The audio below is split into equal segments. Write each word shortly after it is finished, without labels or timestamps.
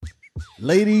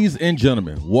Ladies and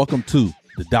gentlemen, welcome to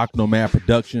the Doc Nomad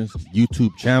Productions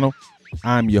YouTube channel.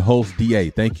 I'm your host, DA.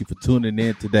 Thank you for tuning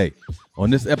in today. On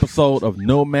this episode of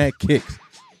Nomad Kicks,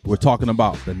 we're talking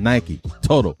about the Nike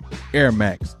Total Air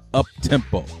Max Up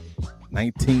Tempo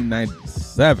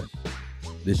 1997.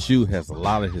 This shoe has a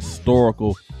lot of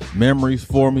historical memories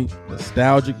for me,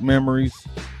 nostalgic memories.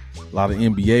 A lot of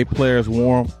NBA players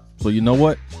wore them. So you know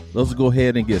what? Let's go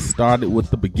ahead and get started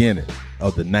with the beginning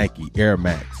of the Nike Air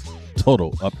Max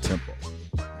Total Up Tempo.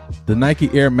 The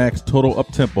Nike Air Max Total Up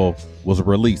Tempo was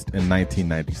released in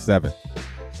 1997.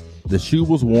 The shoe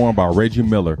was worn by Reggie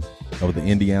Miller of the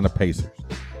Indiana Pacers,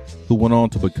 who went on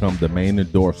to become the main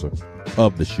endorser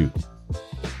of the shoe.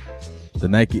 The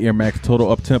Nike Air Max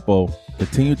Total Up Tempo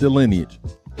continued the lineage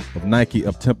of Nike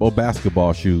Up Tempo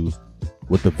basketball shoes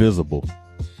with the visible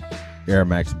Air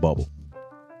Max bubble.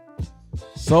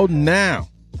 So now,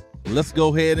 let's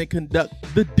go ahead and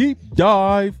conduct the deep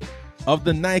dive of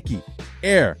the Nike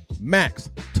Air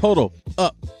Max Total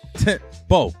Up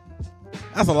Tempo.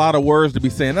 That's a lot of words to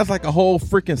be saying. That's like a whole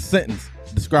freaking sentence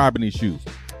describing these shoes.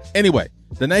 Anyway,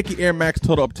 the Nike Air Max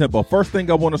Total Up Tempo. First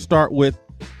thing I want to start with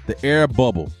the Air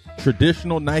Bubble.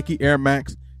 Traditional Nike Air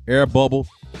Max Air Bubble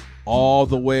all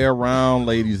the way around,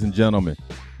 ladies and gentlemen.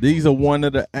 These are one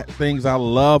of the things I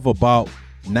love about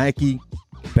Nike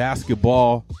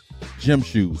basketball gym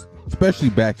shoes, especially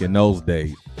back in those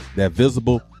days, that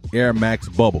visible Air Max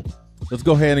bubble. Let's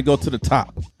go ahead and go to the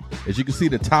top. As you can see,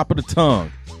 the top of the tongue,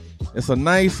 it's a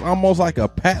nice, almost like a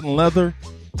patent leather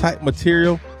type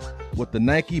material with the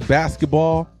Nike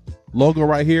basketball logo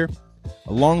right here.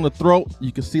 Along the throat,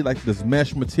 you can see like this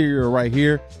mesh material right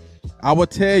here. I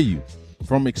would tell you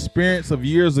from experience of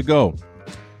years ago,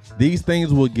 these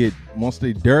things will get, once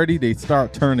they're dirty, they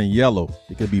start turning yellow.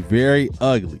 It can be very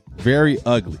ugly,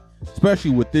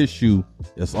 especially with this shoe.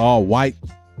 It's all white.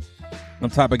 I'm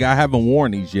the type of guy, I haven't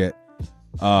worn these yet.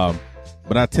 But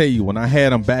I tell you, when I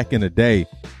had them back in the day,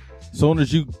 as soon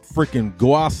as you freaking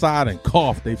go outside and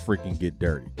cough, they freaking get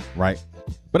dirty, right?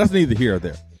 But that's neither here or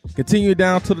there. Continue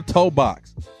down to the toe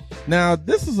box. Now,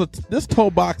 this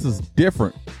toe box is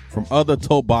different from other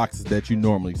toe boxes that you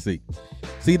normally see.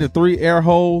 See the 3 air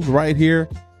holes right here?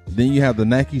 Then you have the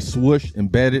Nike swoosh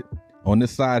embedded on this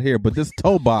side here. But this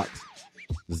toe box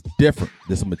is different.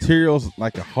 This material is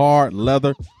like a hard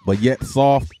leather, but yet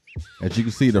soft. As you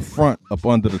can see, the front up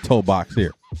under the toe box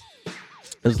here.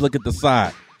 Let's look at the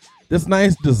side. This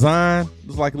nice design,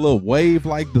 it's like a little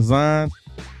wave-like design.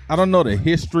 I don't know the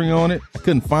history on it. I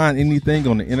couldn't find anything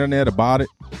on the internet about it.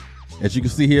 As you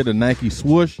can see here, the Nike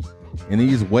swoosh and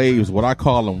these waves, what I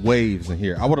call them waves in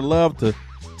here. I would have loved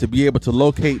to be able to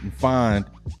locate and find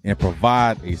and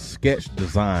provide a sketch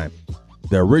design,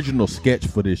 the original sketch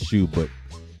for this shoe, but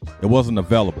it wasn't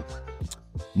available.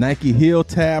 Nike heel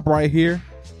tab right here.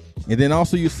 And then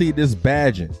also you see this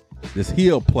badging, this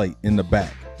heel plate in the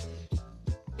back.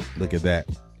 Look at that.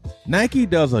 Nike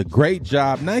does a great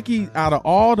job. Nike, out of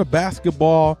all the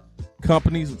basketball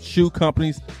companies, shoe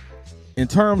companies, in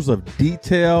terms of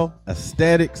detail,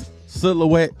 aesthetics,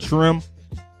 silhouette, trim,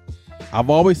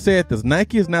 I've always said this,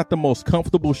 Nike is not the most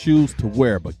comfortable shoes to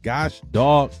wear, but gosh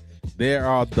dog, they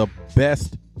are the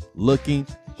best looking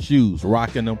shoes.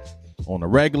 Rocking them on a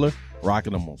regular,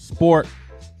 rocking them on sport,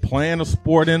 playing a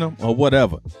sport in them or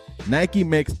whatever. Nike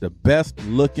makes the best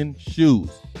looking shoes.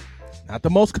 Not the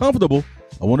most comfortable.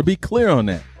 I want to be clear on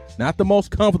that. Not the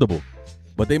most comfortable,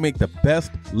 but they make the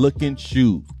best looking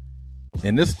shoes.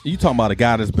 And this, you talking about a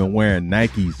guy that's been wearing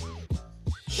Nikes,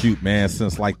 shoot man,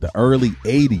 since like the early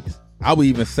 80s. I would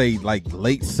even say like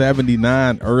late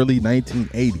 79, early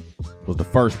 1980 was the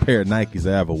first pair of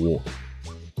Nikes I ever wore.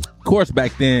 Of course,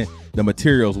 back then, the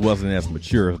materials wasn't as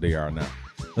mature as they are now.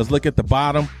 Let's look at the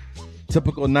bottom.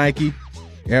 Typical Nike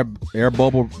air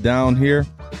bubble down here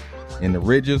in the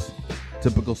ridges.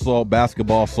 Typical sole,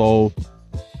 basketball sole.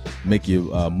 Make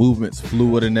your movements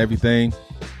fluid and everything.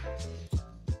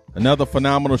 Another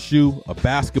phenomenal shoe, a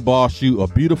basketball shoe, a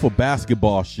beautiful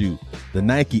basketball shoe. The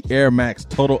Nike Air Max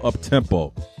Total Up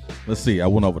Tempo. Let's see, I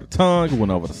went over the tongue,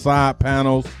 went over the side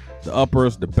panels, the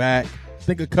uppers, the back. I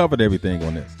think I covered everything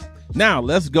on this. Now,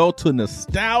 let's go to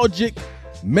nostalgic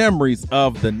memories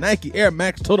of the Nike Air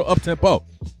Max Total Up Tempo.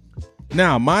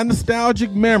 Now, my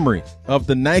nostalgic memory of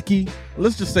the Nike,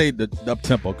 let's just say the Up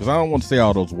Tempo, because I don't want to say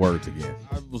all those words again.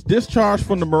 I was discharged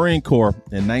from the Marine Corps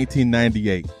in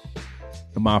 1998.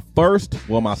 And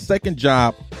my second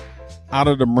job out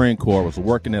of the Marine Corps was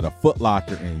working at a Foot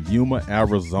Locker in Yuma,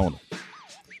 Arizona.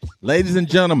 Ladies and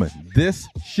gentlemen, this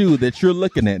shoe that you're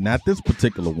looking at, not this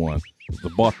particular one, I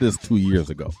bought this 2 years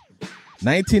ago.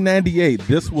 1998,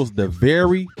 this was the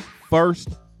very first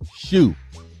shoe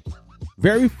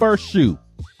Very first shoe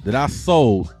that I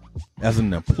sold as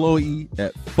an employee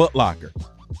at Foot Locker.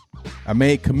 I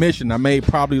made commission. I made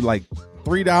probably like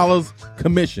 $3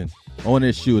 commission on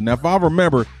this shoe. Now, if I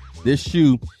remember, this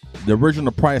shoe, the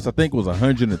original price, I think was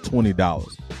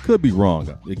 $120. Could be wrong.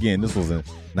 Again, this was in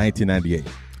 1998.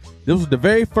 This was the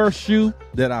very first shoe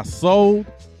that I sold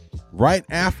right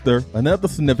after another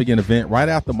significant event, right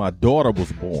after my daughter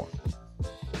was born.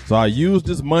 So I used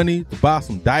this money to buy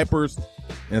some diapers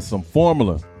and some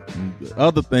formula and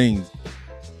other things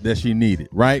that she needed,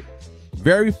 right?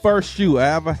 Very first shoe I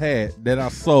ever had that I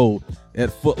sold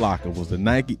at Foot Locker was the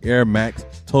Nike Air Max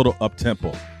Total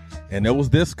Uptempo. And it was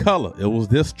this color, it was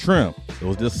this trim, it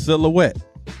was this silhouette,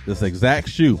 this exact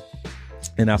shoe.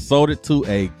 And I sold it to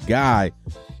a guy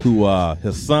who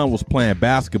his son was playing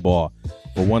basketball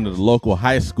for one of the local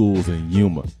high schools in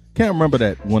Yuma. Can't remember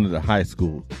that one of the high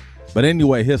schools. But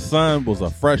anyway, his son was a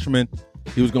freshman.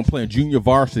 He was going to play in junior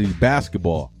varsity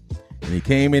basketball. And he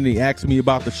came in, he asked me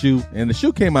about the shoe, and the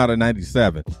shoe came out in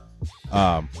 97.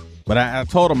 But I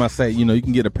told him, I said, you know, you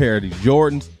can get a pair of these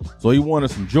Jordans. So he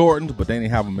wanted some Jordans, but they didn't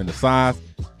have them in the size.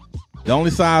 The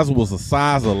only size was a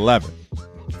size 11.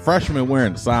 Freshman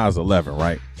wearing the size 11,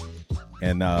 right?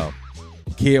 And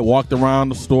kid walked around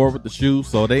the store with the shoes,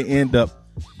 so they end up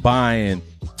buying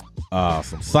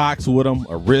some socks with them,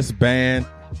 a wristband,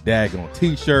 daggone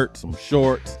t-shirt, some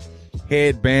shorts,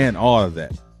 headband, all of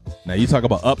that. Now you talk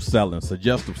about upselling,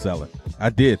 suggestive selling. I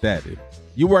did that.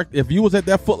 If you was at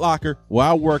that Foot Locker where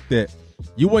I worked at,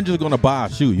 you weren't just going to buy a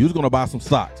shoe. You was going to buy some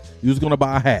socks. You was going to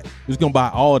buy a hat. You was going to buy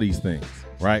all these things,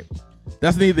 right?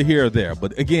 That's neither here or there.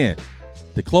 But again,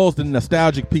 to close the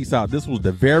nostalgic piece out, this was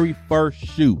the very first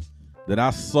shoe that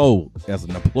I sold as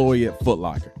an employee at Foot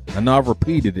Locker. I know I've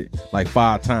repeated it like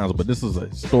 5 times, but this is a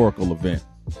historical event.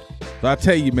 So I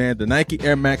tell you, man, the Nike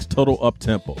Air Max Total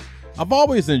Uptempo. I've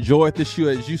always enjoyed this shoe.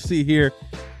 As you see here,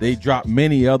 they drop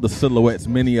many other silhouettes,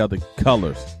 many other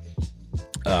colors,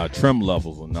 trim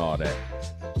levels and all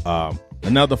that.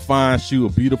 Another fine shoe, a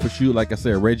beautiful shoe. Like I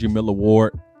said, Reggie Miller wore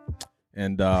it.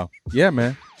 And yeah,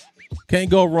 man, can't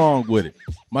go wrong with it.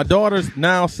 My daughter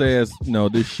now says, no,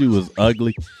 this shoe is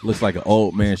ugly. Looks like an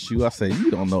old man shoe. I say,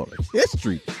 you don't know the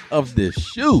history of this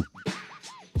shoe.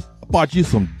 I bought you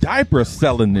some diapers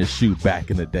selling this shoe back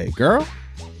in the day, girl.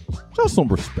 Show some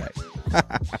respect. All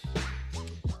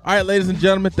right, ladies and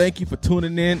gentlemen, thank you for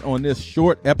tuning in on this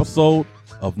short episode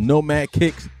of Nomad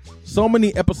Kicks. So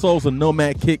many episodes of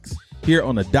Nomad Kicks here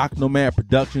on the Doc Nomad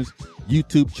Productions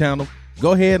YouTube channel.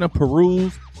 Go ahead and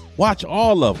peruse. Watch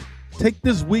all of them. Take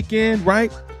this weekend,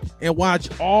 right, and watch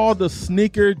all the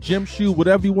sneaker, gym shoe,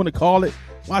 whatever you want to call it.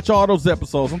 Watch all those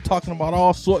episodes. I'm talking about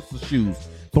all sorts of shoes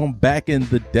from back in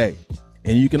the day.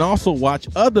 And you can also watch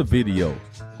other videos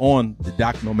on the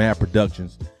Doc Nomad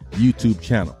Productions YouTube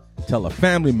channel. Tell a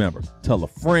family member, tell a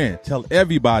friend, tell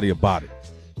everybody about it.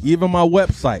 Even my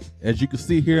website, as you can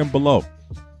see here and below.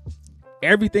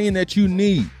 Everything that you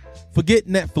need. Forget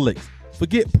Netflix,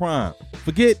 forget Prime,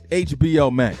 forget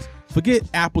HBO Max, forget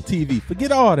Apple TV,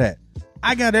 forget all that.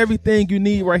 I got everything you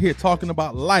need right here talking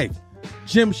about life,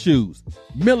 gym shoes,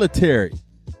 military.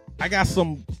 I got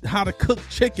some how to cook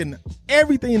chicken.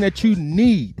 Everything that you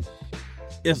need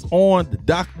is on the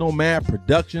Doc Nomad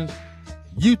Productions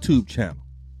YouTube channel.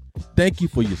 Thank you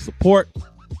for your support,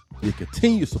 your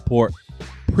continued support.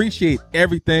 Appreciate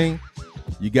everything.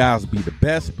 You guys be the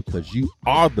best because you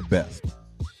are the best.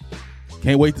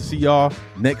 Can't wait to see y'all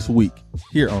next week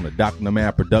here on the Doc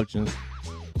Nomad Productions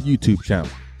YouTube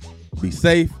channel. Be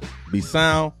safe, be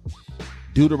sound,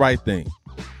 do the right thing.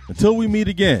 Until we meet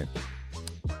again,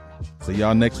 see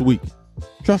y'all next week.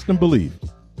 Trust and believe.